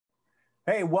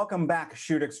Hey, welcome back,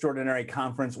 Shoot Extraordinary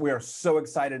Conference. We are so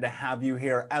excited to have you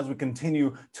here as we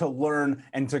continue to learn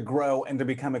and to grow and to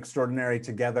become extraordinary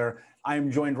together. I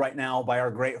am joined right now by our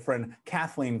great friend,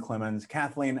 Kathleen Clemons.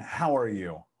 Kathleen, how are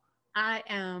you? I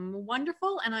am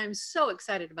wonderful, and I'm so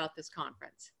excited about this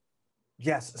conference.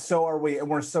 Yes, so are we. And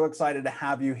we're so excited to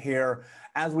have you here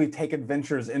as we take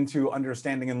adventures into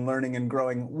understanding and learning and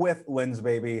growing with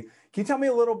Lensbaby. Can you tell me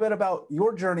a little bit about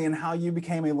your journey and how you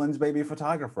became a Lensbaby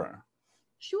photographer?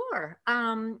 Sure.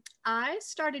 I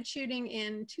started shooting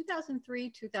in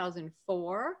 2003,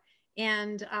 2004,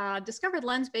 and discovered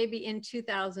Lensbaby in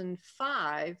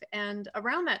 2005. And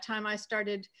around that time, I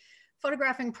started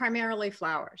photographing primarily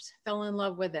flowers, fell in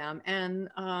love with them, and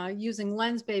using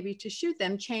Lensbaby to shoot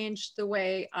them changed the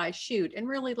way I shoot and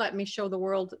really let me show the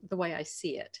world the way I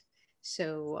see it.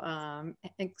 So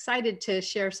excited to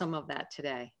share some of that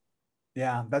today.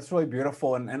 Yeah, that's really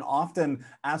beautiful. And often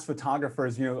as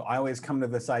photographers, I always come to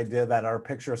this idea that our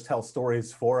pictures tell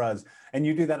stories for us. And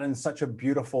you do that in such a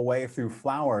beautiful way through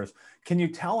flowers. Can you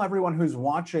tell everyone who's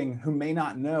watching who may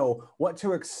not know what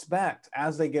to expect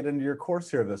as they get into your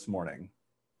course here this morning?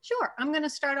 Sure. I'm going to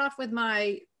start off with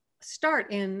my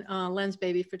start in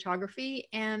Lensbaby photography,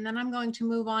 and then I'm going to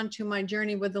move on to my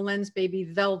journey with the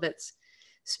Lensbaby Velvets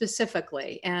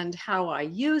specifically and how I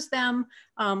use them,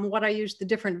 what I use the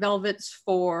different velvets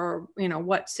for,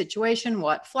 what situation,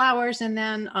 what flowers, and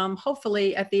then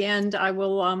hopefully at the end I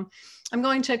will, I'm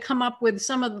going to come up with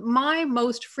some of my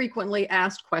most frequently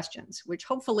asked questions, which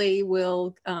hopefully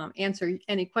will answer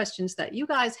any questions that you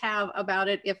guys have about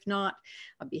it. If not,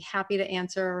 I'll be happy to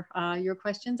answer your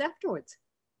questions afterwards.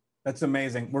 That's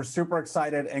amazing. We're super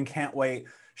excited and can't wait.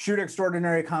 Shoot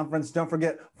Extraordinary Conference. Don't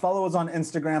forget, follow us on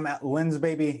Instagram at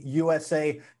Lensbaby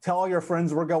USA. Tell all your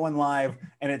friends we're going live,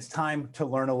 and it's time to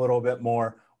learn a little bit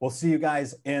more. We'll see you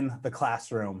guys in the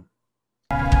classroom.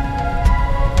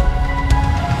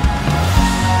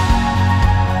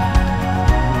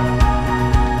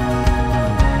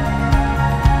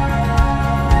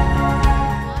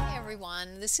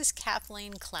 This is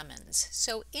Kathleen Clemons.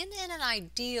 So in an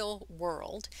ideal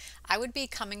world, I would be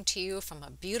coming to you from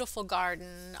a beautiful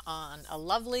garden on a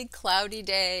lovely cloudy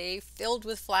day filled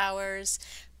with flowers,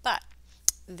 but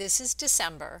this is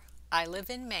December. I live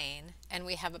in Maine and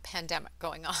we have a pandemic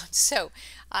going on. So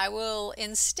I will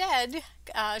instead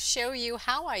show you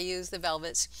how I use the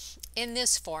velvets in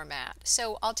this format.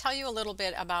 So I'll tell you a little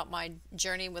bit about my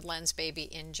journey with Lensbaby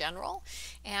in general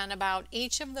and about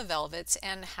each of the velvets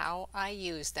and how I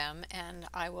use them, and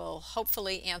I will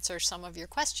hopefully answer some of your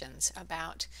questions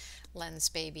about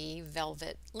Lensbaby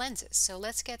velvet lenses. So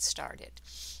let's get started.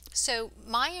 So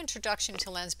my introduction to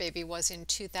Lensbaby was in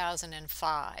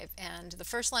 2005, and the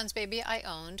first Lensbaby I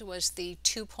owned was the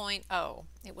 2.0.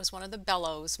 It was one of the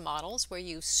bellows models where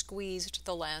you squeezed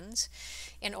the lens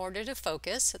in order to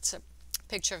focus. It's a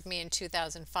picture of me in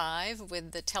 2005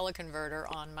 with the teleconverter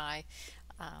on my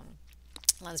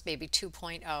Lensbaby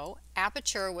 2.0.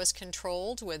 Aperture was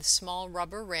controlled with small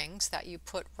rubber rings that you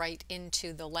put right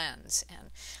into the lens, and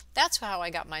that's how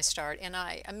I got my start, and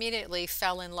I immediately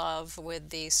fell in love with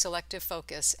the selective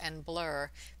focus and blur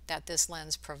that this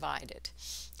lens provided.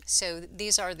 So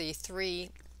these are the three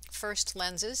first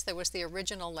lenses. There was the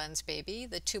original Lensbaby,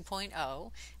 the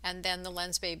 2.0, and then the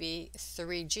Lensbaby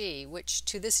 3G, which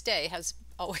to this day has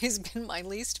always been my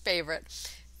least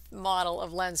favorite model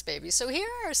of Lensbaby. So here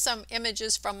are some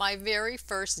images from my very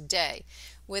first day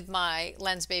with my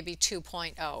Lensbaby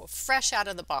 2.0, fresh out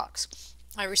of the box.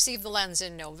 I received the lens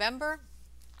in November,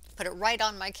 put it right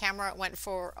on my camera, it went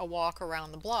for a walk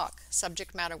around the block.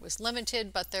 Subject matter was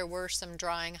limited, but there were some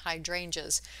drying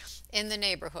hydrangeas in the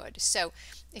neighborhood. So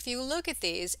if you look at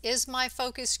these, is my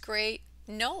focus great?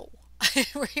 No.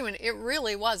 It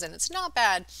really wasn't. It's not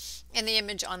bad in the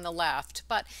image on the left,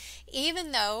 but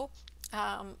even though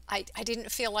I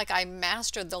didn't feel like I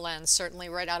mastered the lens, certainly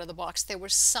right out of the box, there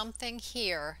was something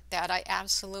here that I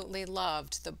absolutely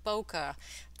loved, the bokeh,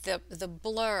 the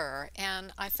blur,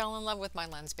 and I fell in love with my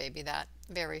Lensbaby that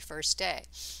very first day.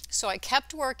 So I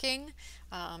kept working,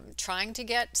 trying to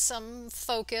get some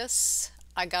focus.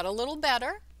 I got a little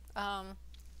better.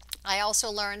 I also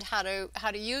learned how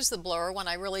to use the blur when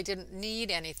I really didn't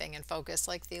need anything in focus,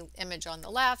 like the image on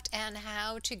the left, and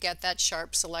how to get that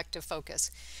sharp selective focus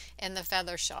in the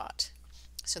feather shot.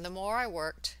 So the more I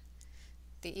worked,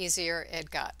 the easier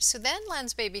it got. So then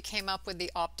Lensbaby came up with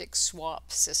the optic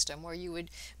swap system, where you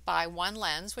would buy one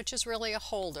lens, which is really a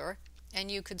holder, and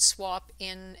you could swap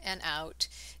in and out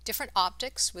different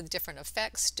optics with different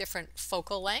effects, different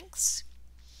focal lengths.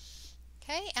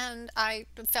 Okay, and I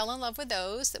fell in love with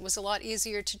those. It was a lot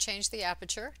easier to change the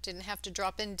aperture. Didn't have to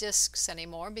drop in discs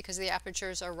anymore because the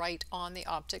apertures are right on the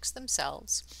optics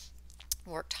themselves.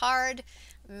 Worked hard,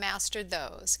 mastered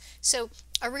those. So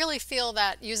I really feel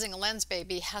that using a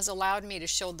Lensbaby has allowed me to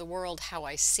show the world how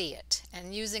I see it.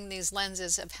 And using these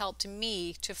lenses have helped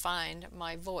me to find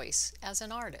my voice as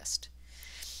an artist.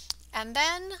 And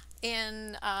then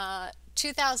in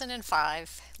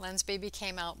 2005, Lensbaby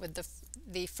came out with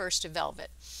the first velvet.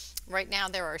 Right now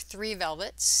there are 3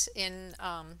 velvets. In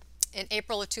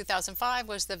April of 2005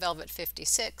 was the Velvet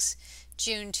 56,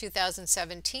 June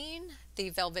 2017 the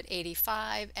Velvet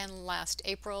 85, and last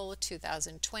April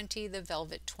 2020 the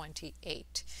Velvet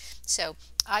 28. So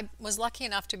I was lucky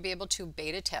enough to be able to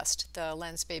beta test the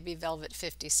Lensbaby Velvet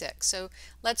 56. So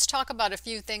let's talk about a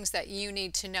few things that you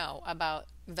need to know about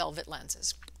velvet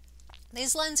lenses.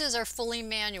 These lenses are fully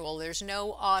manual. There's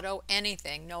no auto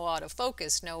anything, no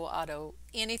autofocus, no auto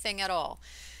anything at all.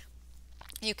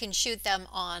 You can shoot them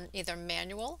on either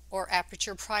manual or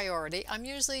aperture priority. I'm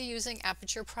usually using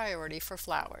aperture priority for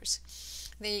flowers.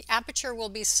 The aperture will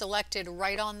be selected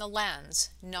right on the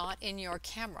lens, not in your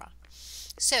camera.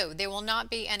 So there will not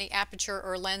be any aperture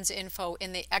or lens info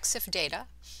in the EXIF data.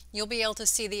 You'll be able to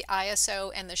see the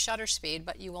ISO and the shutter speed,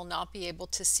 but you will not be able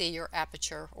to see your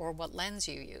aperture or what lens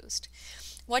you used.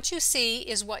 What you see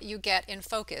is what you get in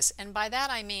focus, and by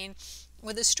that I mean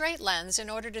with a straight lens,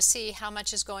 in order to see how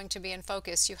much is going to be in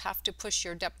focus, you have to push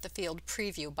your depth of field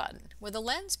preview button. With a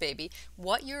Lensbaby,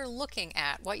 what you're looking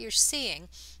at, what you're seeing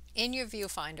in your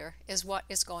viewfinder is what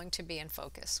is going to be in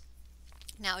focus.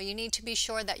 Now you need to be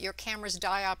sure that your camera's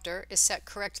diopter is set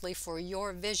correctly for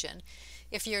your vision.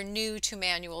 If you're new to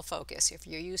manual focus, if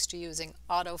you're used to using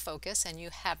autofocus and you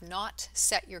have not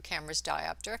set your camera's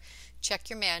diopter,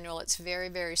 check your manual. It's very,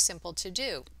 very simple to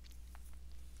do.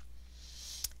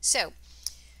 So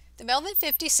the Velvet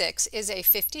 56 is a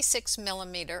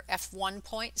 56mm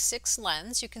f1.6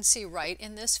 lens. You can see right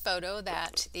in this photo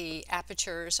that the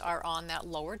apertures are on that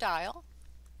lower dial.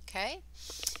 Okay.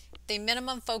 The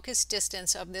minimum focus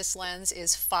distance of this lens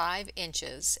is 5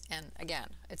 inches, and again,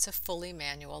 it's a fully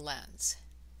manual lens.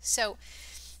 So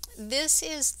this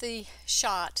is the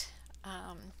shot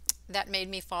that made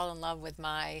me fall in love with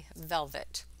my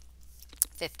Velvet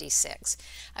 56.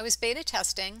 I was beta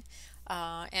testing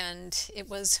and it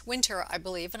was winter, I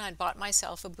believe, and I'd bought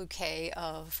myself a bouquet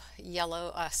of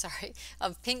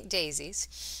of pink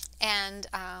daisies, and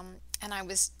I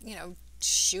was,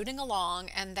 shooting along,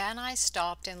 and then I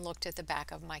stopped and looked at the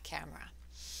back of my camera,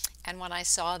 and when I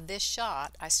saw this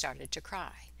shot I started to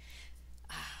cry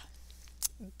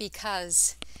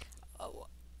because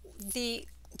the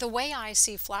way I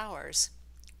see flowers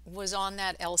was on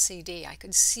that LCD. I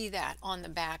could see that on the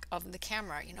back of the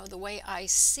camera. The way I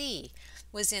see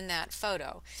was in that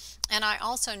photo. And I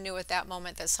also knew at that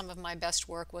moment that some of my best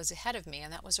work was ahead of me,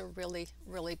 and that was a really,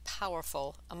 really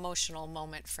powerful, emotional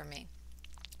moment for me.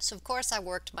 So of course I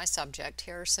worked my subject.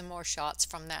 Here are some more shots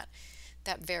from that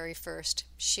very first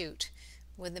shoot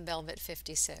with the Velvet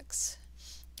 56.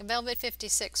 The Velvet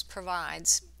 56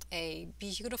 provides a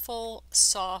beautiful,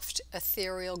 soft,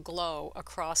 ethereal glow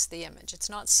across the image. It's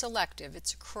not selective,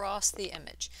 it's across the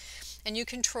image. And you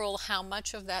control how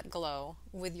much of that glow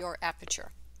with your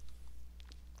aperture.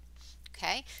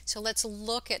 Okay, so let's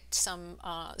look at some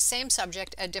same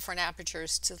subject at different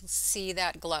apertures to see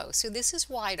that glow. So this is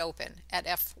wide open at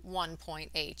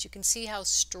f1.8. You can see how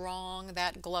strong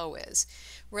that glow is.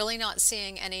 Really not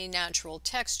seeing any natural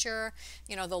texture.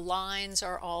 The lines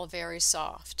are all very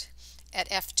soft. At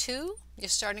f2, you're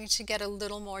starting to get a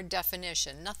little more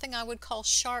definition. Nothing I would call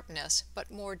sharpness, but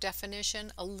more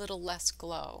definition, a little less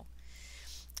glow.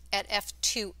 At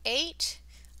f2.8,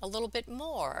 a little bit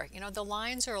more. The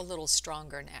lines are a little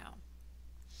stronger now.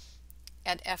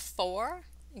 At f4,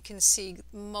 you can see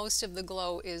most of the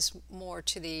glow is more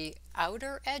to the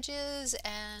outer edges,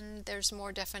 and there's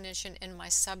more definition in my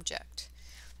subject.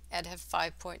 At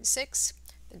f5.6,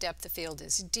 the depth of field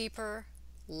is deeper,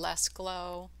 less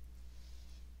glow.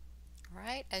 All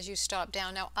right, as you stop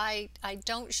down. Now, I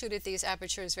don't shoot at these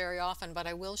apertures very often, but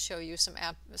I will show you some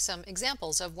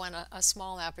examples of when a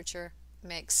small aperture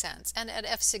makes sense. And at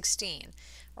f16,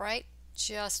 all right,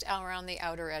 just around the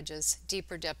outer edges,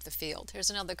 deeper depth of field. Here's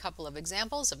another couple of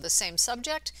examples of the same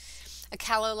subject. A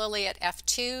calla lily at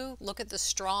f2, look at the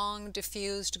strong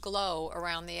diffused glow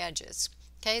around the edges.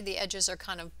 Okay, the edges are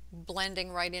kind of blending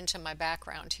right into my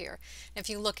background here. If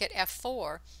you look at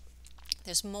f4,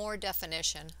 there's more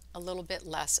definition, a little bit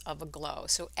less of a glow.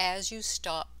 So as you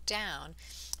stop down,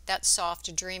 that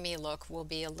soft, dreamy look will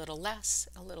be a little less,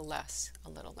 a little less, a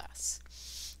little less.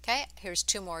 Okay, here's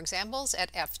 2 more examples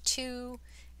at f2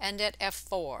 and at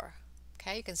f4.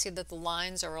 Okay, you can see that the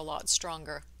lines are a lot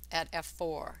stronger at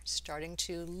f4, starting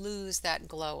to lose that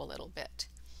glow a little bit.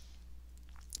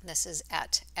 This is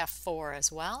at f4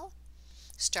 as well,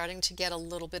 starting to get a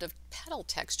little bit of petal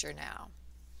texture now.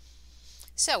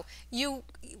 So you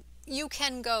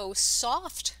can go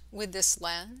soft with this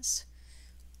lens,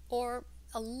 or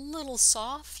a little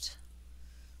soft,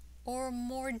 or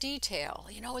more detail.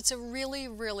 You know, it's a really,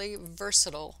 really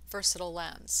versatile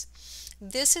lens.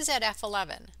 This is at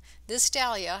f11. This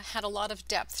dahlia had a lot of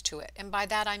depth to it, and by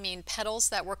that I mean petals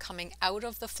that were coming out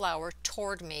of the flower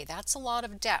toward me. That's a lot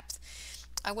of depth.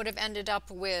 I would have ended up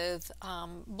with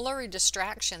blurry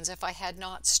distractions if I had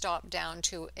not stopped down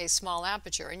to a small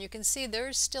aperture. And you can see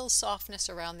there's still softness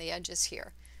around the edges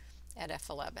here at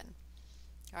f11.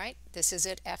 All right, this is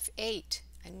at f8.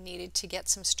 I needed to get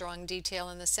some strong detail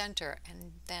in the center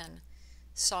and then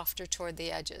softer toward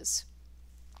the edges.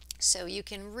 So you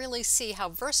can really see how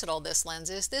versatile this lens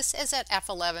is. This is at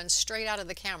f11 straight out of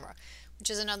the camera,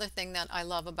 which is another thing that I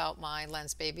love about my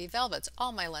Lensbaby Velvets.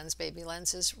 All my Lensbaby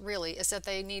lenses really is that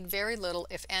they need very little,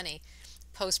 if any,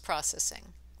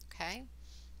 post-processing. Okay?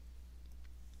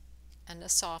 And a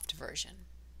soft version.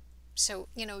 So,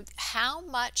 you know, how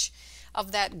much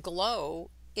of that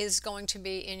glow is going to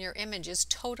be in your image is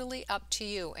totally up to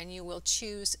you, and you will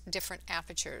choose different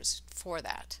apertures for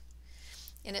that.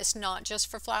 And it's not just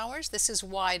for flowers. This is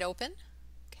wide open.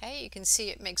 Okay, you can see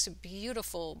it makes a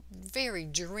beautiful, very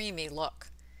dreamy look.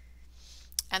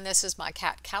 And this is my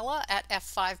Cat Calla at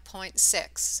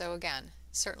f5.6. So again,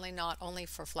 certainly not only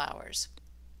for flowers.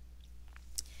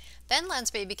 Then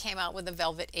Lensbaby came out with the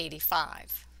Velvet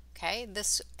 85. Okay,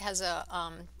 this has a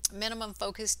minimum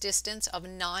focus distance of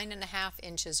 9.5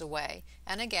 inches away,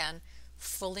 and again,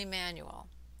 fully manual.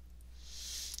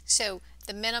 So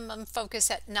the minimum focus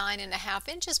at 9.5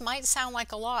 inches might sound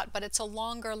like a lot, but it's a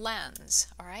longer lens.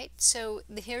 All right, so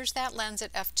here's that lens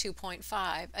at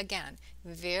f2.5. Again,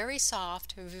 very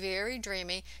soft, very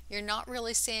dreamy. You're not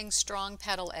really seeing strong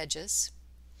petal edges.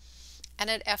 And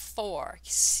at f4,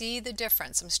 see the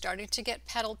difference. I'm starting to get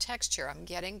petal texture. I'm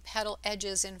getting petal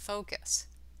edges in focus.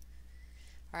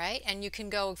 All right, and you can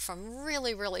go from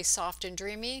really, really soft and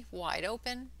dreamy, wide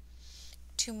open,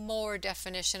 to more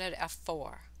definition at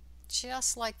f4.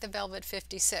 Just like the Velvet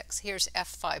 56. Here's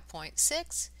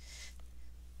f5.6.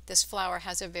 This flower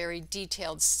has a very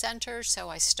detailed center, so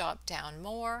I stopped down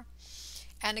more.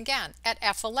 And again, at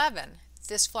f11,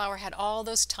 this flower had all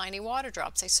those tiny water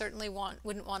drops. I certainly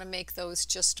wouldn't want to make those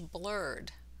just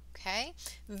blurred. Okay?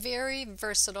 Very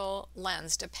versatile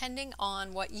lens, depending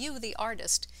on what you, the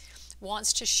artist,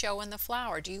 wants to show in the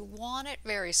flower. Do you want it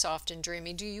very soft and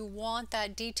dreamy? Do you want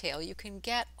that detail? You can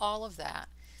get all of that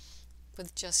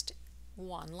with just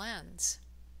one lens.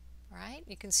 Right?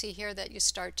 You can see here that you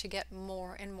start to get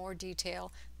more and more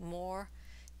detail, more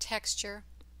texture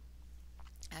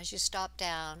as you stop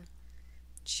down,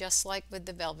 just like with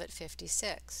the Velvet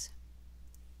 56.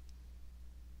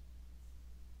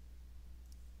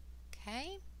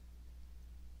 Okay?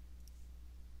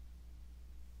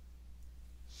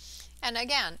 And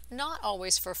again, not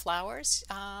always for flowers.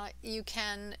 You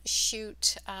can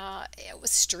shoot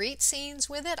street scenes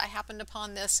with it. I happened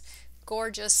upon this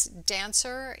gorgeous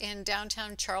dancer in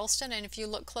downtown Charleston, and if you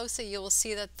look closely, you will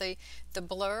see that the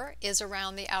blur is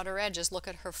around the outer edges. Look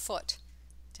at her foot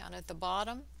down at the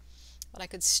bottom, but I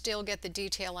could still get the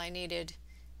detail I needed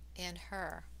in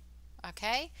her.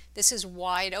 Okay, this is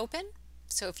wide open,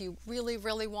 so if you really,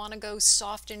 really want to go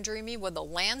soft and dreamy with a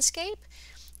landscape,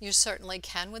 you certainly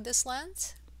can with this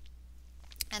lens.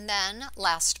 And then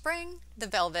last spring, the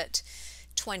Velvet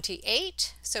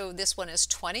 28. So this one is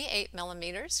 28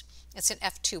 millimeters. It's an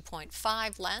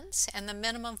f2.5 lens, and the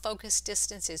minimum focus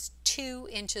distance is 2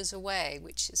 inches away,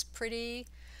 which is pretty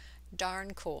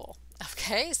darn cool.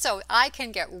 Okay, so I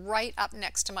can get right up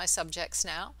next to my subjects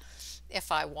now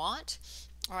if I want,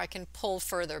 or I can pull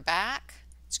further back.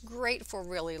 It's great for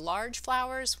really large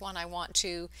flowers when I want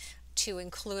to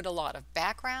include a lot of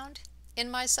background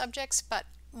in my subjects, but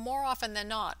more often than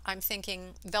not, I'm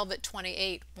thinking Velvet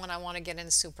 28 when I want to get in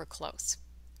super close.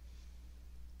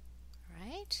 All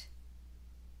right,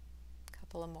 a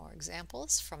couple of more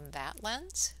examples from that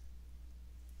lens.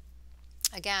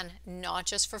 Again, not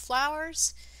just for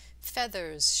flowers,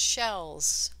 feathers,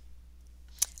 shells,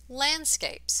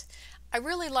 landscapes. I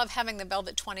really love having the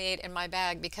Velvet 28 in my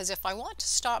bag because if I want to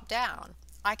stop down,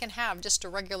 I can have just a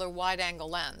regular wide-angle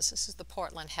lens. This is the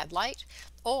Portland headlight,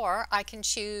 or I can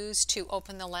choose to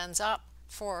open the lens up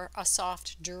for a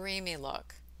soft, dreamy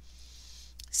look.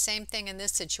 Same thing in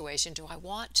this situation. Do I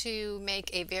want to make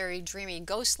a very dreamy,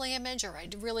 ghostly image, or I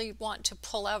really want to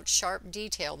pull out sharp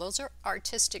detail? Those are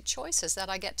artistic choices that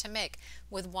I get to make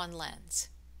with one lens.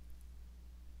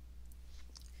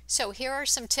 So here are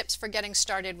some tips for getting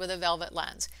started with a velvet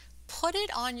lens. Put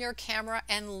it on your camera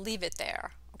and leave it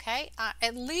there, okay?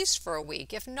 At least for a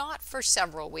week, if not for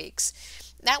several weeks.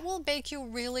 That will make you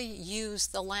really use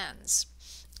the lens.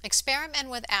 Experiment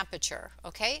with aperture,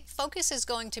 okay? Focus is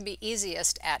going to be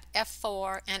easiest at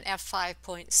f4 and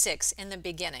f5.6 in the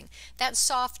beginning. That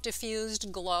soft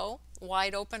diffused glow,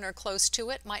 wide open or close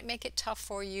to it, might make it tough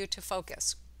for you to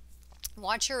focus.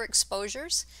 Watch your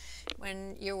exposures.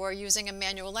 When you are using a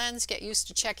manual lens, get used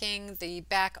to checking the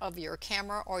back of your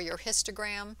camera or your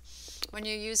histogram when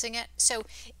you're using it. So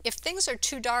if things are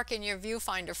too dark in your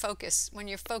viewfinder focus, when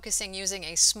you're focusing using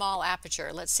a small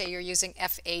aperture, let's say you're using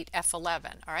f8,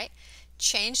 f11, all right?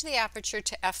 Change the aperture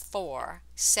to f4,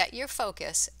 set your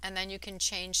focus, and then you can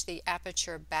change the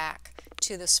aperture back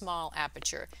to the small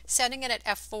aperture. Setting it at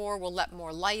f4 will let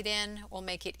more light in, will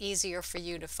make it easier for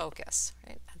you to focus,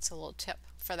 right? That's a little tip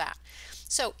for that.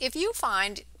 So if you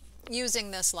find using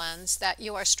this lens that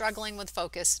you are struggling with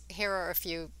focus, here are a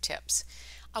few tips.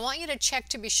 I want you to check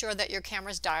to be sure that your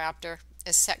camera's diopter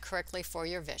is set correctly for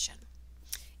your vision.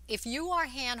 If you are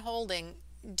hand holding,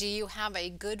 do you have a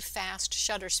good fast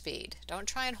shutter speed? Don't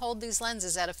try and hold these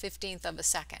lenses at a 1/15 of a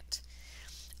second.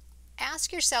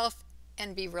 Ask yourself,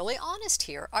 and be really honest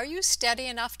here, are you steady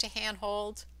enough to hand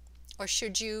hold, or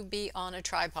should you be on a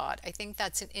tripod? I think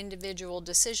that's an individual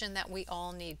decision that we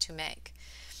all need to make.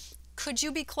 Could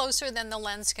you be closer than the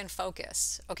lens can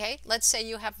focus? Okay, let's say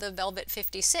you have the Velvet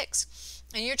 56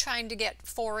 and you're trying to get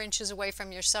 4 inches away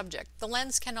from your subject. The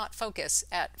lens cannot focus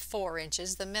at 4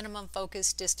 inches. The minimum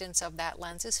focus distance of that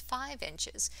lens is 5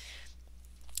 inches.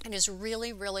 It is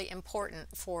really, really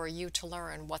important for you to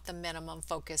learn what the minimum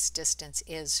focus distance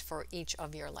is for each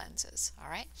of your lenses,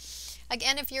 all right?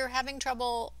 Again, if you're having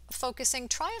trouble focusing,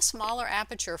 try a smaller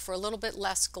aperture for a little bit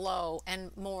less glow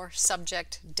and more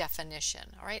subject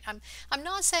definition, all right? I'm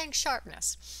not saying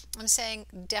sharpness, I'm saying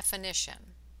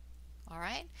definition, all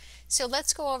right? So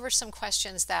let's go over some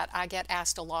questions that I get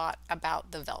asked a lot about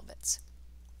the velvets.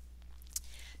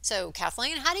 So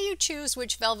Kathleen, how do you choose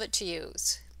which velvet to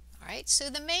use? All right, so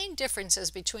the main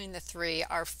differences between the three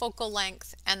are focal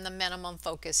length and the minimum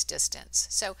focus distance.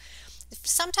 So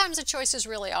sometimes the choice is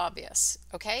really obvious,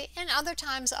 okay? And other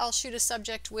times I'll shoot a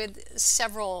subject with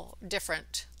several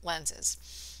different lenses,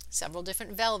 several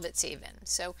different velvets even.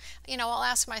 So, you know, I'll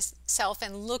ask myself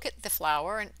and look at the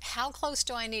flower and how close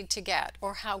do I need to get,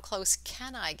 or how close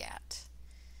can I get?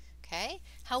 Okay,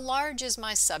 how large is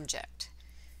my subject?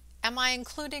 Am I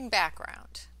including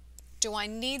background? Do I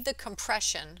need the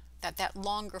compression that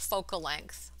longer focal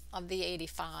length of the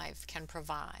 85 can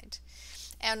provide?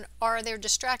 And are there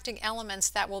distracting elements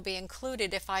that will be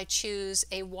included if I choose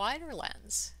a wider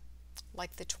lens,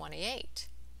 like the 28?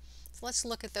 So let's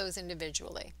look at those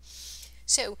individually.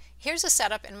 So here's a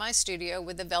setup in my studio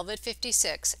with the Velvet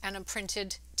 56 and a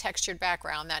printed textured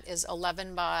background that is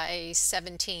 11 by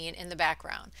 17 in the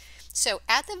background. So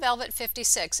at the Velvet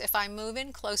 56, if I move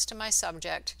in close to my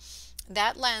subject,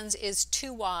 that lens is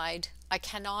too wide. I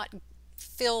cannot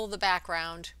fill the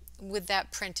background with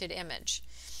that printed image.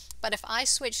 But if I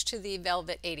switch to the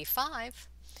Velvet 85,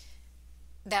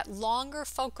 that longer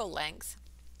focal length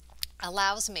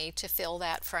allows me to fill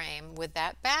that frame with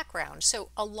that background.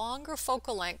 So a longer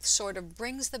focal length sort of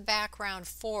brings the background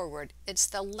forward. It's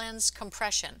the lens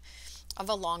compression of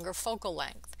a longer focal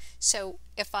length. So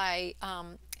if I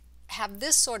have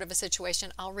this sort of a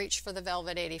situation, I'll reach for the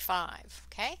Velvet 85,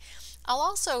 okay? I'll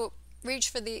also reach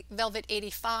for the Velvet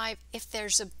 85 if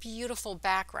there's a beautiful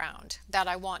background that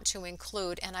I want to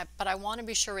include, but I want to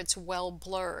be sure it's well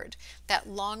blurred. That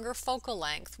longer focal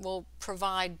length will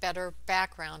provide better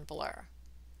background blur.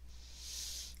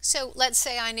 So let's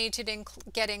say I need to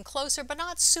get in closer, but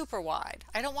not super wide.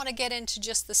 I don't want to get into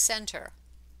just the center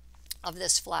of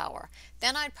this flower.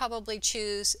 Then I'd probably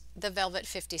choose the Velvet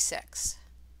 56.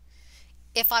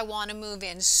 If I want to move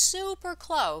in super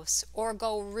close or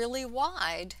go really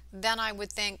wide, then I would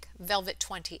think Velvet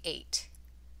 28.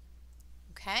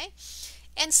 Okay?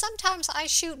 And sometimes I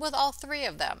shoot with all three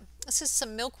of them. This is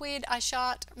some milkweed I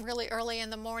shot really early in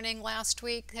the morning last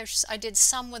week. I did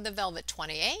some with the Velvet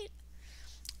 28.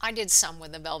 I did some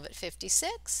with the Velvet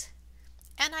 56.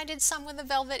 And I did some with the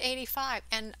Velvet 85.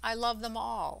 And I love them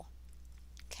all.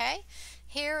 Okay?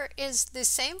 Here is the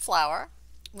same flower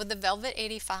with the Velvet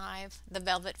 85, the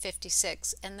Velvet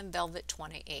 56, and the Velvet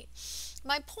 28.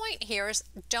 My point here is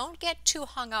don't get too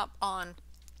hung up on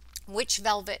which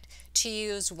velvet to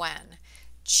use when.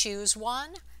 Choose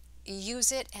one,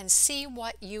 use it and see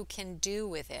what you can do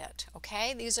with it.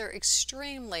 Okay, these are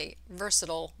extremely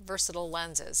versatile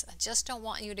lenses. I just don't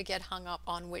want you to get hung up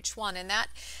on which one, and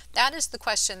that is the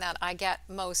question that I get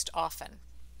most often.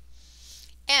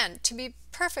 And to be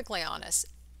perfectly honest,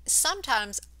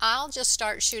 sometimes I'll just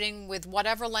start shooting with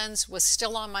whatever lens was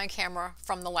still on my camera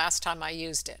from the last time I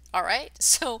used it. All right,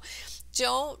 so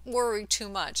don't worry too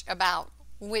much about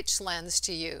which lens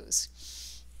to use.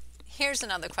 Here's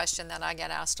another question that I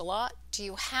get asked a lot. Do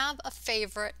you have a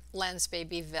favorite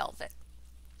Lensbaby Velvet?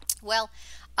 Well,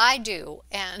 I do,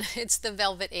 and it's the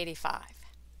Velvet 85.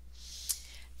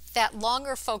 That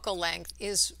longer focal length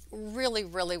is really,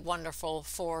 really wonderful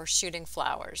for shooting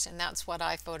flowers, and that's what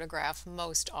I photograph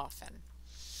most often.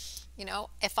 You know,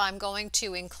 if I'm going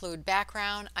to include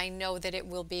background, I know that it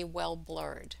will be well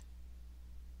blurred.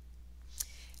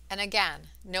 And again,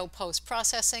 no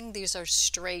post-processing. These are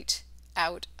straight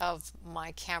out of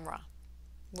my camera.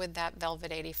 With that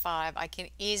Velvet 85, I can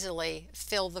easily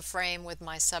fill the frame with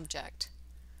my subject.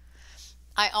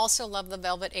 I also love the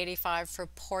Velvet 85 for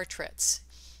portraits.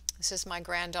 This is my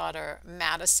granddaughter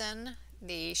Madison.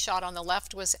 The shot on the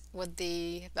left was with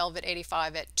the Velvet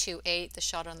 85 at 2.8. The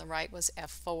shot on the right was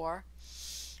f4.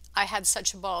 I had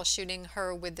such a ball shooting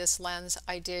her with this lens.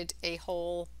 I did a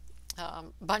whole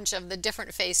bunch of the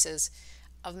different faces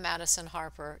of Madison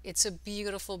Harper. It's a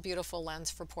beautiful, beautiful lens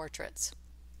for portraits.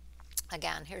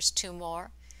 Again, here's two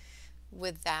more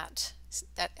with that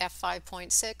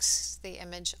f5.6, the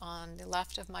image on the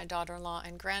left of my daughter-in-law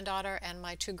and granddaughter, and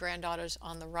my two granddaughters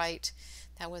on the right.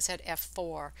 That was at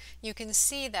f4. You can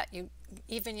see that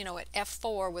even at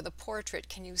f4 with a portrait,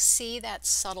 can you see that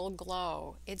subtle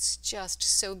glow? It's just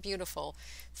so beautiful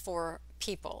for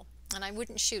people. And I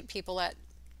wouldn't shoot people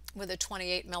with a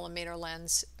 28mm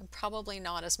lens, probably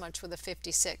not as much with a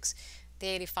 56. The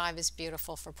 85 is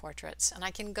beautiful for portraits, and I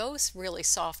can go really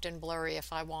soft and blurry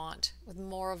if I want, with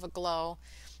more of a glow,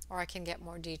 or I can get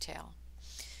more detail.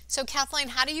 So Kathleen,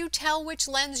 how do you tell which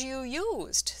lens you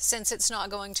used, since it's not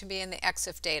going to be in the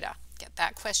EXIF data? Get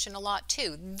that question a lot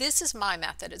too. This is my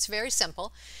method. It's very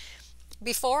simple.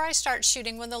 Before I start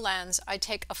shooting with the lens, I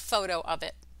take a photo of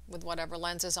it with whatever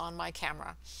lens is on my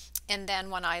camera. And then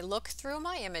when I look through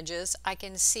my images, I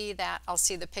can see that I'll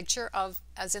see the picture of,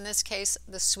 as in this case,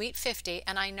 the Sweet 50,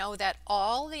 and I know that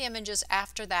all the images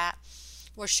after that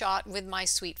were shot with my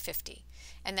Sweet 50.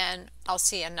 And then I'll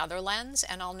see another lens,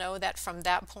 and I'll know that from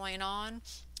that point on,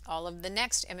 all of the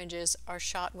next images are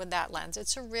shot with that lens.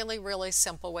 It's a really, really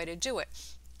simple way to do it.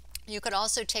 You could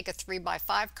also take a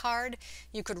 3x5 card.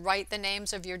 You could write the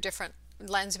names of your different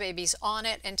Lensbabies on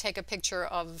it and take a picture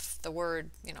of the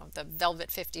word, the Velvet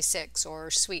 56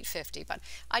 or Sweet 50, but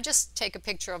I just take a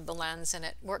picture of the lens and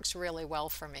it works really well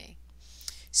for me.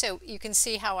 So you can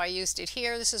see how I used it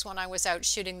here. This is when I was out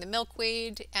shooting the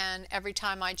milkweed, and every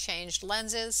time I changed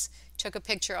lenses, took a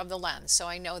picture of the lens. So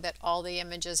I know that all the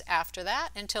images after that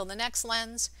until the next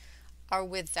lens are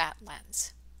with that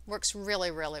lens. Works really,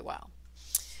 really well.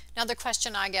 Now the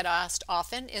question I get asked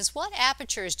often is, what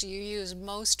apertures do you use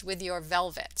most with your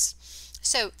velvets?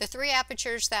 So the three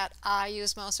apertures that I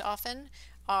use most often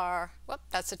are,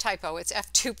 that's a typo, it's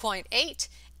f2.8,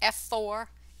 f4,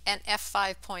 and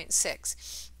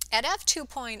f5.6. At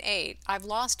f2.8, I've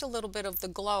lost a little bit of the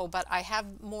glow, but I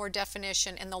have more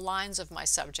definition in the lines of my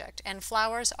subject. And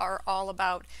flowers are all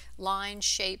about line,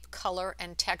 shape, color,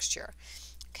 and texture.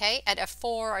 Okay, at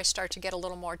f4 I start to get a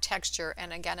little more texture,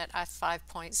 and again at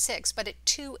f5.6, but at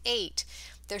 2.8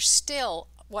 there's still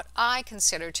what I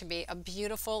consider to be a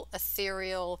beautiful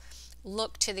ethereal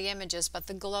look to the images, but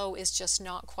the glow is just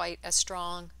not quite as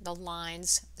strong. The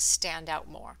lines stand out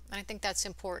more, and I think that's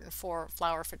important for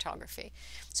flower photography.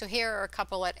 So here are a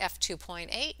couple at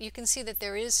f2.8. You can see that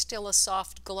there is still a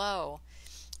soft glow,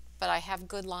 but I have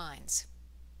good lines.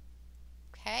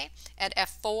 Okay, at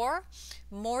f4,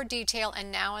 more detail,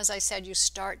 and now, as I said, you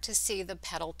start to see the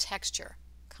petal texture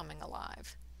coming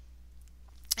alive.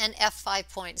 And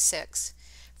f5.6,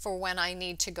 for when I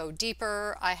need to go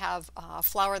deeper, I have a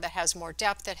flower that has more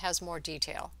depth, that has more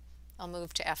detail. I'll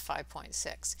move to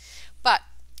f5.6. But,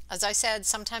 as I said,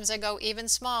 sometimes I go even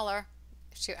smaller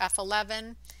to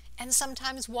f11, and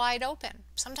sometimes wide open.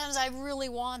 Sometimes I really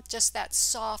want just that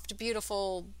soft,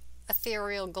 beautiful,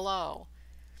 ethereal glow.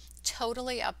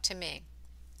 Totally up to me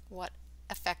what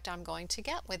effect I'm going to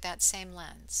get with that same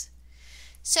lens.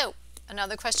 So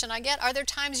another question I get, are there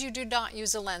times you do not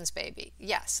use a Lensbaby?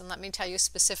 Yes, and let me tell you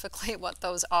specifically what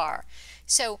those are.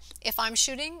 So if I'm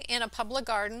shooting in a public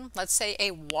garden, let's say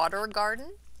a water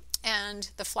garden, and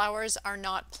the flowers are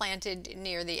not planted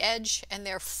near the edge and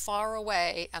they're far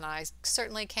away and I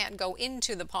certainly can't go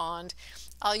into the pond,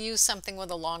 I'll use something with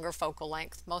a longer focal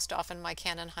length, most often my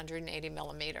Canon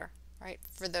 180mm, right,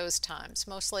 for those times.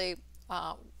 Mostly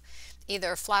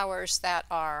either flowers that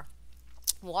are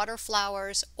water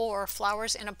flowers or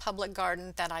flowers in a public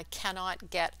garden that I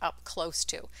cannot get up close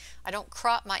to. I don't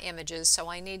crop my images, so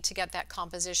I need to get that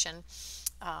composition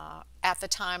at the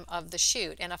time of the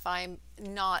shoot. And if I'm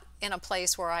not in a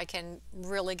place where I can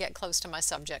really get close to my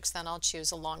subjects, then I'll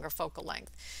choose a longer focal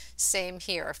length. Same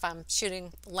here. If I'm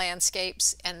shooting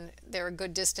landscapes and they're a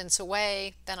good distance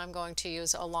away, then I'm going to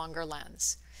use a longer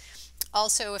lens.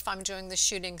 Also, if I'm doing the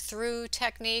shooting through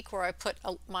technique where I put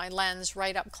my lens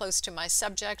right up close to my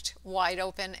subject, wide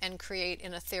open, and create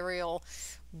an ethereal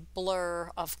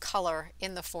blur of color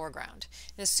in the foreground.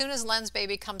 And as soon as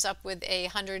Lensbaby comes up with a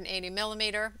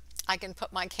 180mm, I can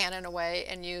put my Canon away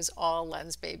and use all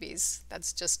Lensbabies.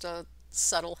 That's just a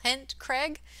subtle hint,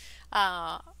 Craig.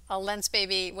 A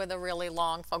Lensbaby with a really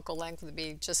long focal length would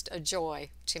be just a joy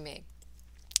to me.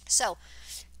 So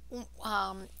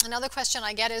another question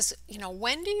I get is,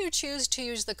 when do you choose to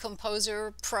use the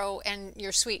Composer Pro and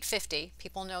your Sweet 50?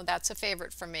 People know that's a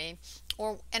favorite for me,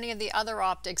 or any of the other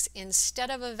optics instead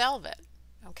of a Velvet.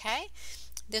 Okay,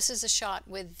 this is a shot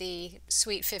with the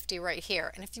Sweet 50 right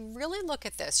here, and if you really look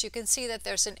at this, you can see that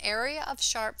there's an area of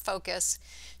sharp focus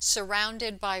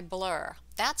surrounded by blur.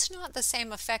 That's not the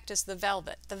same effect as the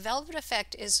Velvet. The Velvet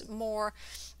effect is more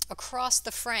across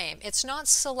the frame. It's not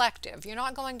selective. You're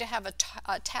not going to have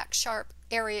a tack sharp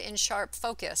area in sharp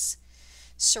focus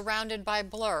surrounded by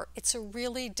blur. It's a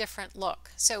really different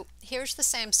look. So here's the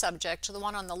same subject. The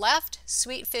one on the left,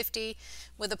 Sweet 50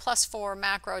 with a +4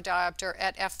 macro diopter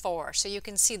at f4. So you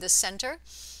can see the center,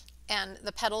 and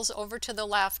the petals over to the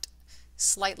left,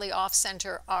 slightly off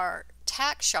center, are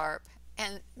tack sharp,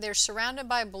 and they're surrounded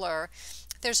by blur.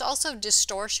 There's also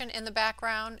distortion in the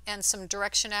background and some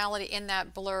directionality in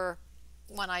that blur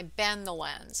when I bend the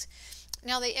lens.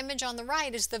 Now the image on the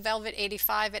right is the Velvet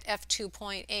 85 at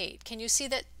f2.8. Can you see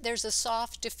that there's a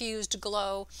soft diffused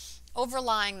glow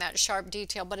overlying that sharp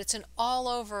detail, but it's an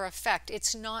all-over effect.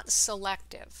 It's not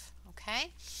selective.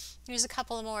 Okay? Here's a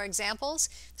couple of more examples.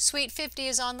 Sweet 50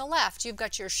 is on the left. You've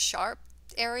got your sharp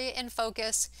area in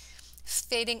focus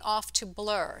fading off to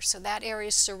blur, so that area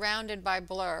is surrounded by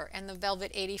blur, and the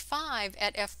Velvet 85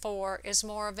 at f4 is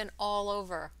more of an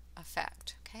all-over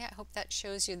effect. Okay, I hope that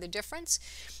shows you the difference.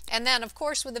 And then of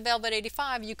course with the Velvet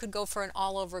 85 you could go for an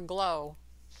all-over glow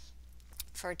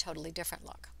for a totally different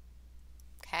look.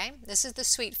 Okay, this is the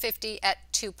Sweet 50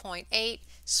 at 2.8,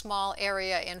 small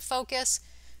area in focus,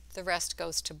 the rest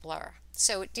goes to blur.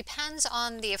 So it depends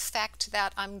on the effect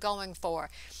that I'm going for.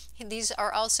 These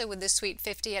are also with the Sweet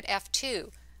 50 at f2.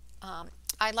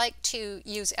 I like to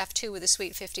use f2 with the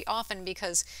Sweet 50 often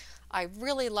because I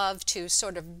really love to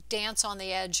sort of dance on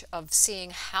the edge of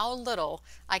seeing how little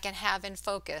I can have in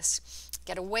focus,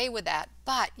 get away with that,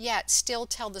 but yet still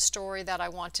tell the story that I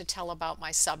want to tell about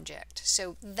my subject.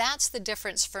 So that's the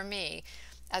difference for me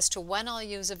as to when I'll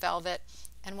use a Velvet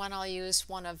and when I'll use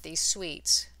one of these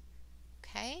Sweets.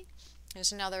 Okay?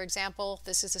 Here's another example.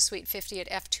 This is a Sweet 50 at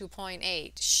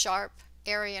f2.8. Sharp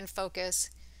area in focus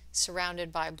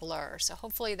surrounded by blur. So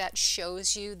hopefully that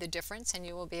shows you the difference and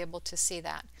you will be able to see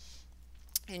that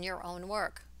in your own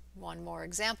work. One more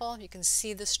example. You can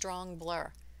see the strong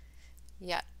blur,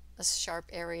 yet a sharp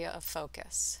area of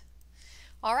focus.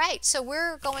 All right, so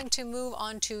we're going to move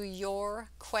on to your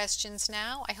questions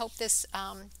now. I hope this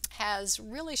has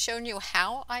really shown you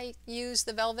how I use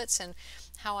the Velvets and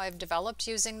how I've developed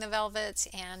using the Velvets,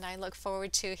 and I look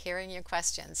forward to hearing your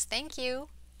questions. Thank you.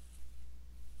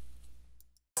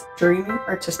 Dreamy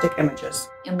artistic images.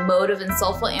 Emotive and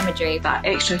soulful imagery. That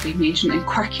extra dimension and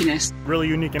quirkiness. Really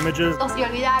unique images. Se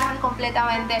olvidaron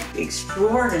completamente.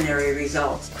 Extraordinary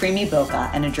results. Creamy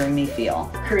bokeh and a dreamy feel.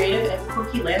 Creative and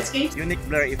quirky landscapes. Unique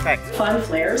blur effect. Fun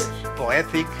flares.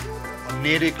 Poetic,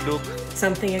 oniric look.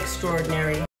 Something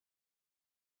extraordinary.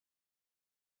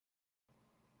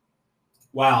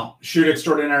 Wow, Shoot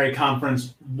Extraordinary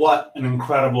Conference. What an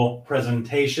incredible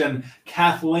presentation.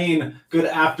 Kathleen, good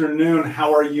afternoon.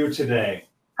 How are you today?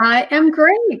 I am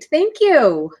great. Thank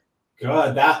you.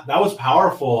 Good. That was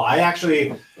powerful. I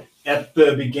actually, at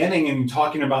the beginning and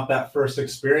talking about that first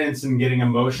experience and getting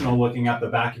emotional looking at the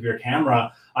back of your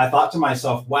camera, I thought to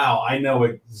myself, wow, I know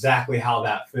exactly how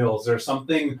that feels. There's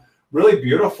something really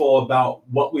beautiful about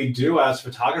what we do as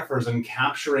photographers and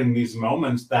capturing these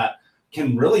moments that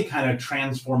can really kind of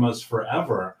transform us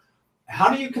forever.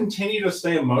 How do you continue to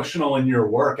stay emotional in your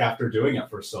work after doing it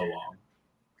for so long?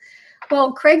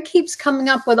 Well, Craig keeps coming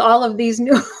up with all of these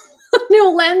new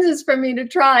new lenses for me to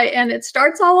try, and it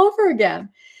starts all over again.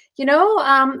 You know,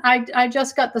 I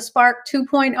just got the Spark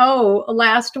 2.0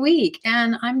 last week,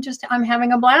 and I'm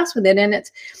having a blast with it, and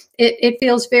it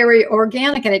feels very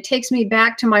organic, and it takes me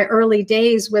back to my early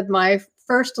days with my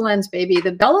first Lensbaby,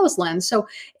 the Bellows lens. So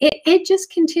it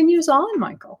just continues on,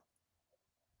 Michael.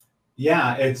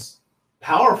 Yeah, it's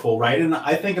powerful, right? And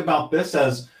I think about this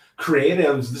as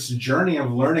creatives, this journey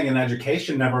of learning and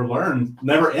education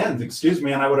never ends, excuse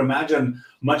me. And I would imagine,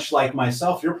 much like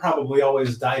myself, you're probably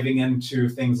always diving into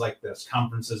things like this,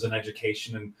 conferences and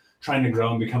education, and trying to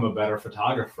grow and become a better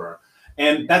photographer.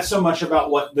 And that's so much about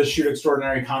what the Shoot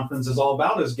Extraordinary Conference is all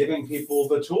about, is giving people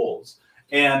the tools.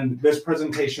 And this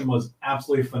presentation was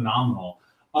absolutely phenomenal.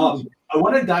 I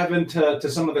want to dive into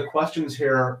some of the questions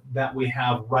here that we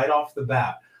have right off the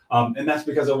bat. And that's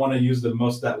because I want to use the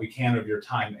most that we can of your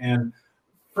time. And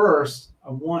first, I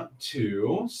want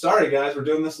to, sorry guys, we're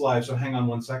doing this live, so hang on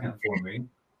one second for me.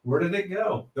 Where did it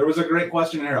go? There was a great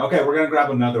question here. Okay, we're going to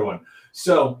grab another one.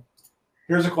 So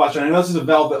here's a question. I know this is a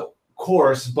velvet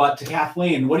course, but to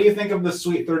Kathleen, what do you think of the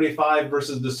Sweet 35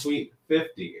 versus the Sweet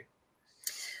 50?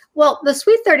 Well, the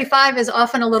Sweet 35 is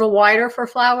often a little wider for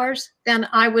flowers than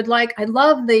I would like. I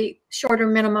love the shorter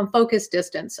minimum focus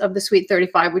distance of the Sweet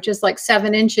 35, which is like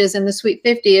 7 inches, and the Sweet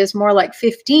 50 is more like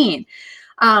 15.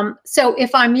 So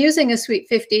if I'm using a Sweet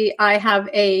 50, I have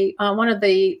one of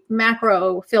the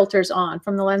macro filters on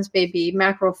from the Lensbaby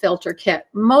macro filter kit.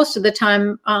 Most of the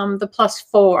time, the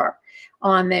 +4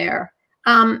 on there.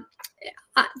 I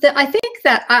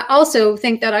also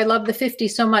think that I love the 50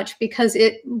 so much because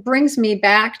it brings me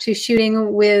back to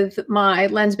shooting with my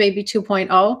Lensbaby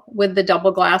 2.0 with the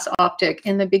double glass optic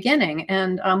in the beginning.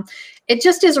 And it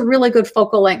just is a really good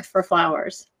focal length for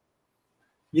flowers.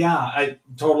 Yeah, I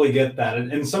totally get that.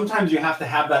 And sometimes you have to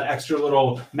have that extra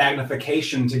little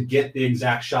magnification to get the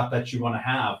exact shot that you want to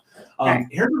have. Okay.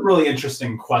 Here's a really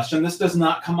interesting question. This does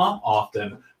not come up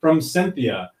often, from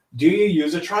Cynthia. Do you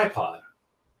use a tripod?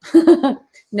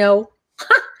 No.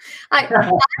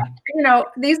 You know,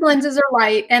 these lenses are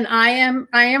light, and I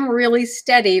am really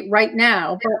steady right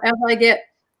now. But as I get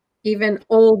even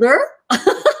older,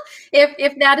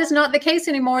 if that is not the case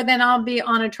anymore, then I'll be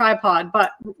on a tripod.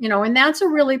 But you know, and that's a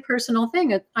really personal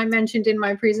thing. I mentioned in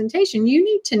my presentation, you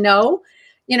need to know,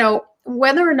 you know,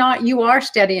 whether or not you are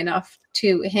steady enough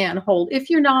to hand hold. If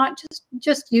you're not,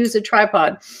 just use a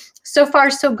tripod. So far,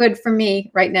 so good for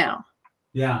me right now.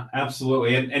 Yeah,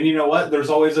 absolutely. And you know what? There's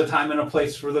always a time and a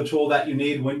place for the tool that you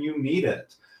need when you need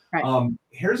it. Right.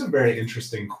 Here's a very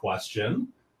interesting question.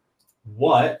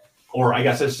 What, or I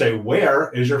guess I'd say,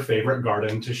 where is your favorite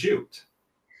garden to shoot?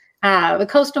 The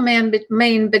Coastal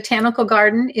Maine Botanical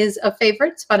Garden is a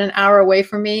favorite. It's about an hour away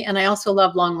from me. And I also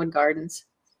love Longwood Gardens.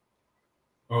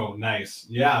 Oh, nice.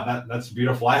 Yeah, that's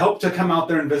beautiful. I hope to come out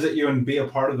there and visit you and be a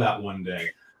part of that one day.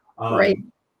 Great.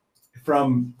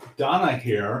 From Donna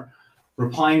here,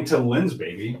 replying to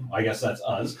Lensbaby, I guess that's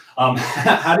us.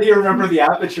 How do you remember the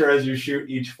aperture as you shoot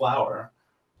each flower?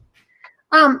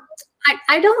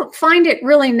 I don't find it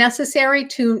really necessary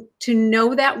to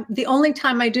know that. The only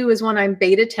time I do is when I'm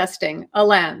beta testing a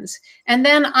lens. And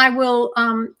then I will,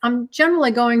 I'm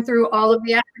generally going through all of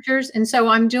the apertures. And so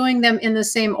I'm doing them in the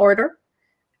same order.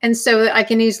 And so I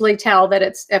can easily tell that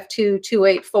it's f2, 2,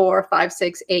 8, 4, 5,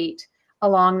 6, 8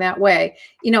 along that way.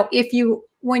 You know,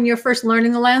 when you're first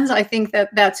learning the lens, I think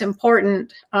that that's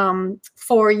important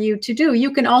for you to do.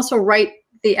 You can also write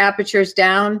the apertures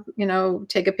down, you know,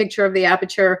 take a picture of the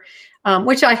aperture,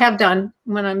 which I have done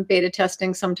when I'm beta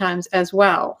testing sometimes as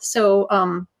well. So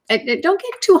don't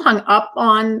get too hung up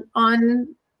on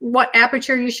what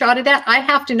aperture you shot it at. I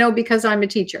have to know because I'm a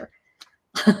teacher.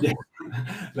 Yeah,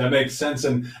 that makes sense.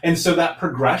 And so that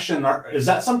progression, is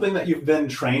that something that you've been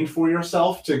trained for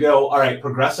yourself to go, all right,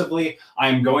 progressively,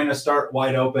 I'm going to start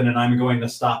wide open and I'm going to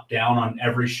stop down on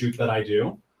every shoot that I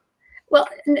do? Well,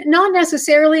 not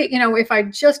necessarily. You know, if I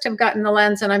just have gotten the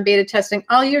lens and I'm beta testing,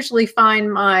 I'll usually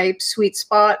find my sweet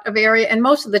spot of area. And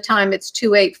most of the time it's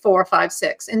 2, 8, 4, 5,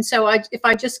 6. And so if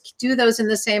I just do those in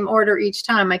the same order each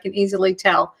time, I can easily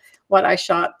tell what I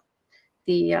shot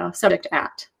the subject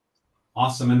at.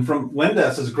 Awesome. And from Linda,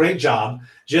 it says, great job.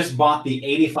 Just bought the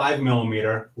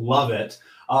 85mm. Love it.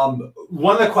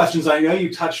 One of the questions, I know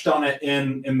you touched on it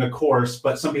in the course,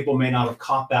 but some people may not have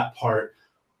caught that part.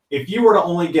 If you were to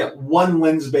only get one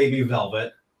Lensbaby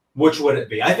Velvet, which would it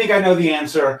be? I think I know the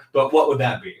answer, but what would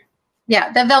that be?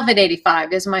 Yeah, the Velvet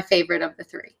 85 is my favorite of the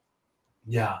three.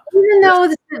 Yeah. Even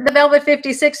though the Velvet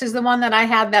 56 is the one that I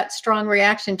had that strong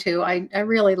reaction to, I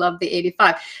really love the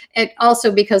 85. And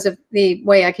also because of the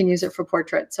way I can use it for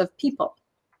portraits of people.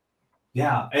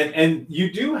 Yeah, and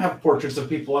you do have portraits of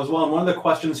people as well. And one of the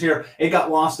questions here, it got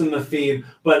lost in the feed,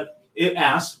 but it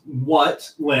asks,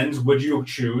 what lens would you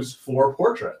choose for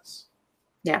portraits?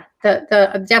 Yeah,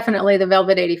 the definitely the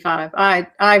Velvet 85.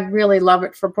 I really love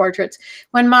it for portraits.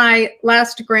 When my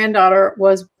last granddaughter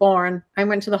was born, I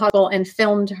went to the hospital and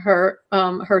filmed her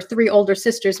her 3 older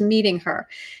sisters meeting her,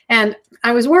 and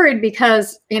I was worried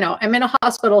because, you know, I'm in a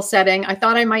hospital setting. I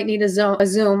thought I might need a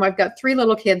Zoom. I've got 3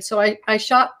 little kids, so I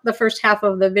shot the first half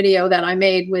of the video that I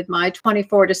made with my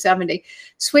 24 to 70,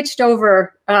 switched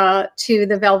over to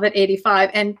the Velvet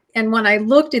 85, and when I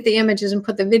looked at the images and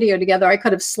put the video together, I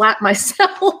could have slapped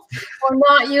myself for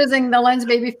not using the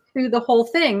Lensbaby through the whole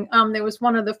thing. There was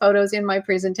one of the photos in my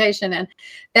presentation, and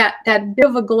that bit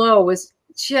of a glow was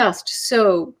just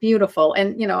so beautiful.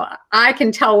 And, you know, I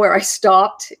can tell where I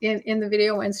stopped in the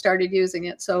video and started using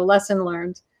it. So lesson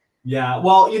learned. Yeah,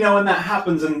 well, you know, and that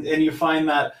happens, and you find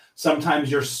that sometimes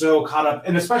you're so caught up,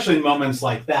 and especially in moments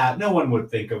like that, no one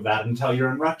would think of that until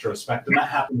you're in retrospect. And that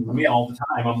happens to me all the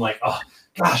time. I'm like, oh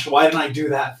gosh, why didn't I do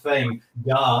that thing?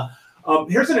 Duh.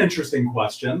 Here's an interesting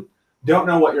question. Don't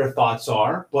know what your thoughts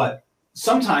are, but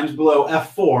sometimes below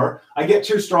f4, I get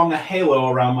too strong a halo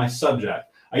around my subject.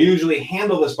 I usually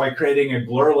handle this by creating a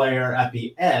blur layer at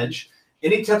the edge.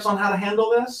 Any tips on how to handle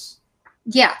this?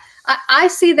 Yeah, I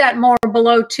see that more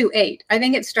below 2.8. I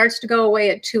think it starts to go away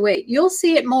at 2.8. You'll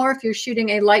see it more if you're shooting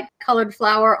a light colored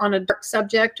flower on a dark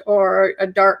subject or a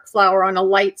dark flower on a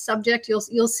light subject.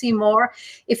 You'll see more.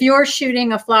 If you're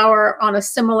shooting a flower on a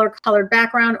similar colored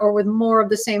background or with more of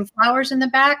the same flowers in the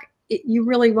back, you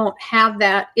really won't have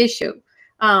that issue.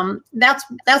 That's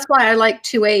why I like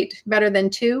 2.8 better than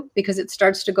 2, because it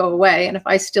starts to go away. And if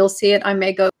I still see it, I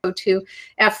may go to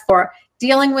f4.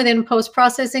 Dealing with in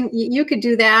post-processing, you could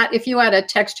do that. If you add a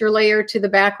texture layer to the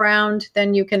background,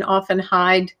 then you can often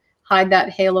hide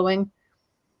that haloing.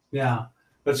 Yeah,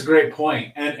 that's a great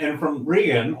point. And from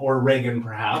Regan, or Reagan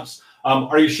perhaps,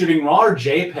 are you shooting RAW or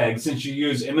JPEG since you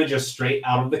use images straight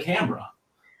out of the camera?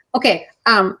 Okay,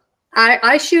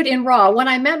 I shoot in RAW. What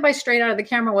I meant by straight out of the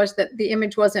camera was that the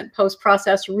image wasn't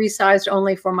post-processed, resized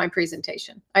only for my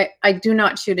presentation. I do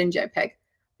not shoot in JPEG,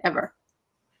 ever.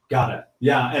 Got it.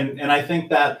 Yeah, and I think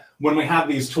that when we have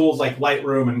these tools like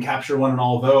Lightroom and Capture One and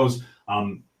all those,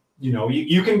 you know,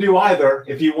 you can do either.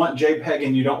 If you want JPEG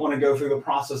and you don't want to go through the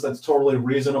process, that's totally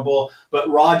reasonable. But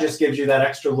RAW just gives you that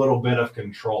extra little bit of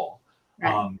control.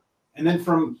 Right. And then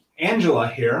from Angela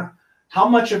here, how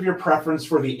much of your preference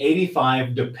for the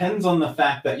 85 depends on the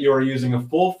fact that you are using a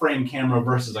full frame camera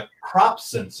versus a crop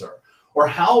sensor? Or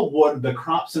how would the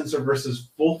crop sensor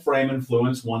versus full frame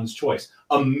influence one's choice?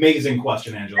 Amazing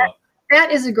question, Angela.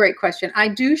 That is a great question. I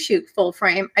do shoot full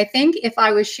frame. I think if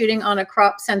I was shooting on a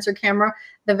crop sensor camera,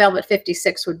 the Velvet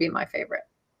 56 would be my favorite.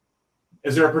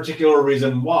 Is there a particular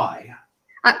reason why?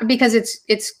 Because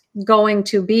it's going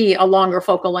to be a longer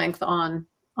focal length on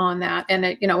that, and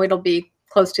it'll be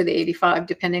close to the 85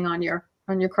 depending on your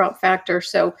crop factor.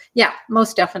 So yeah,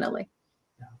 most definitely.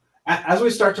 As we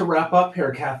start to wrap up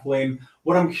here, Kathleen,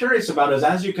 what I'm curious about is,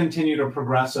 as you continue to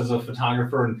progress as a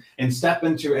photographer and step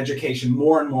into education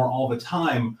more and more all the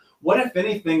time, what, if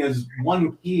anything, is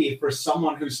one key for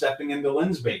someone who's stepping into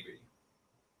Lensbaby?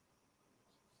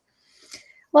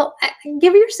 Well,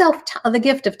 give yourself the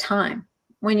gift of time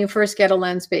when you first get a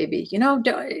Lensbaby. You know,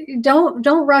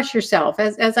 don't rush yourself.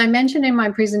 As I mentioned in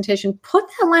my presentation, put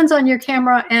that lens on your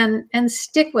camera and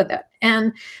stick with it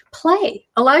and play.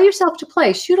 Allow yourself to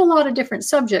play. Shoot a lot of different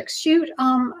subjects. Shoot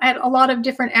at a lot of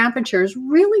different apertures.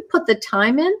 Really put the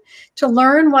time in to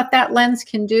learn what that lens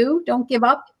can do. Don't give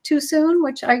up too soon,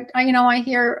 which I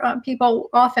hear people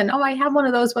often, oh, I have one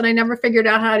of those, but I never figured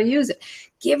out how to use it.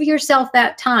 Give yourself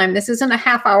that time. This isn't a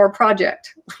half-hour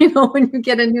project, when you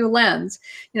get a new lens.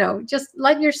 Just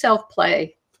let yourself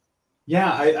play.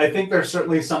 Yeah, I think there's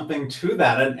certainly something to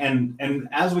that. And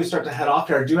as we start to head off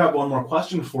here, I do have one more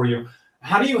question for you.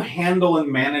 How do you handle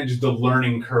and manage the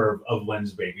learning curve of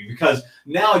Lensbaby? Because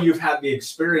now you've had the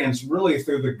experience really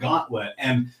through the gauntlet,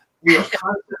 and we are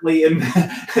constantly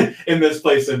in this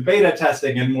place of beta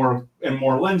testing and more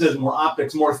lenses, more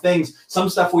optics, more things. Some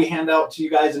stuff we hand out to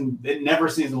you guys and it never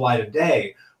sees the light of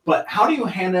day. But how do you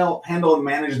handle and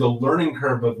manage the learning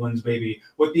curve of Lensbaby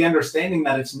with the understanding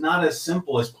that it's not as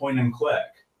simple as point and click?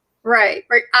 Right.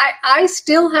 I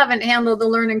still haven't handled the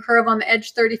learning curve on the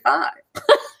Edge 35.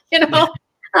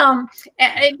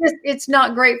 It's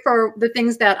not great for the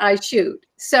things that I shoot.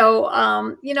 So,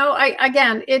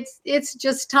 again, it's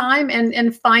just time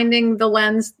and finding the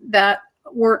lens that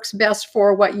works best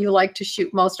for what you like to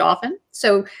shoot most often.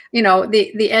 So, you know,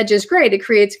 the edge is great. It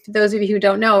creates, for those of you who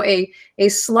don't know, a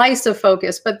slice of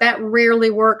focus, but that rarely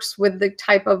works with the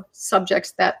type of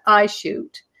subjects that I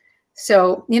shoot.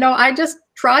 So, you know, I just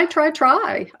try.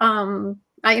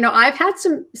 You know, I've had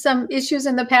some issues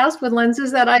in the past with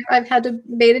lenses that I've had to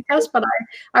beta test, but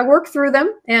I work through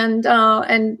them. And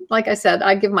like I said,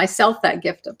 I give myself that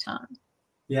gift of time.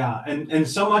 Yeah, and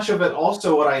so much of it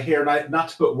also, what I hear, not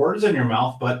to put words in your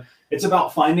mouth, but it's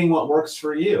about finding what works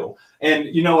for you.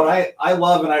 And you know what I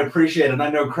love and I appreciate, and I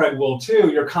know Craig will too,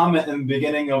 your comment in the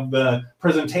beginning of the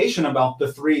presentation about the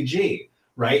 3G,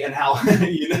 right? And how,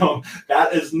 you know,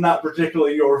 that is not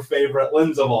particularly your favorite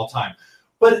lens of all time.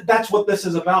 But that's what this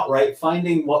is about, right?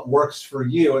 Finding what works for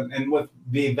you. And with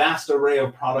the vast array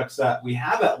of products that we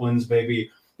have at Lensbaby,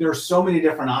 there are so many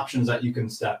different options that you can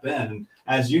step in. And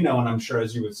as you know, and I'm sure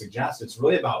as you would suggest, it's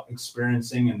really about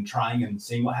experiencing and trying and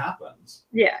seeing what happens.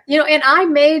 Yeah, you know, and I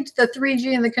made the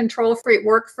 3G and the control free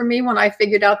work for me when I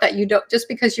figured out that you don't, just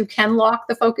because you can lock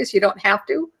the focus, you don't have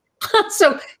to.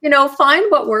 So, you know, find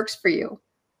what works for you.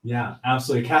 Yeah,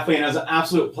 absolutely. Kathleen, it was an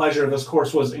absolute pleasure. This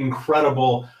course was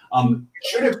incredible.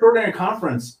 Shoot Extraordinary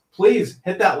Conference, please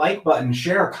hit that like button,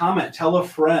 share a comment, tell a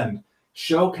friend,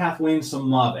 show Kathleen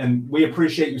some love. And we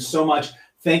appreciate you so much.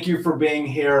 Thank you for being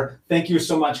here. Thank you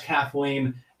so much,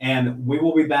 Kathleen. And we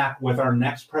will be back with our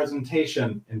next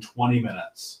presentation in 20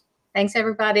 minutes. Thanks,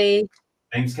 everybody.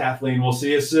 Thanks, Kathleen. We'll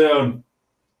see you soon.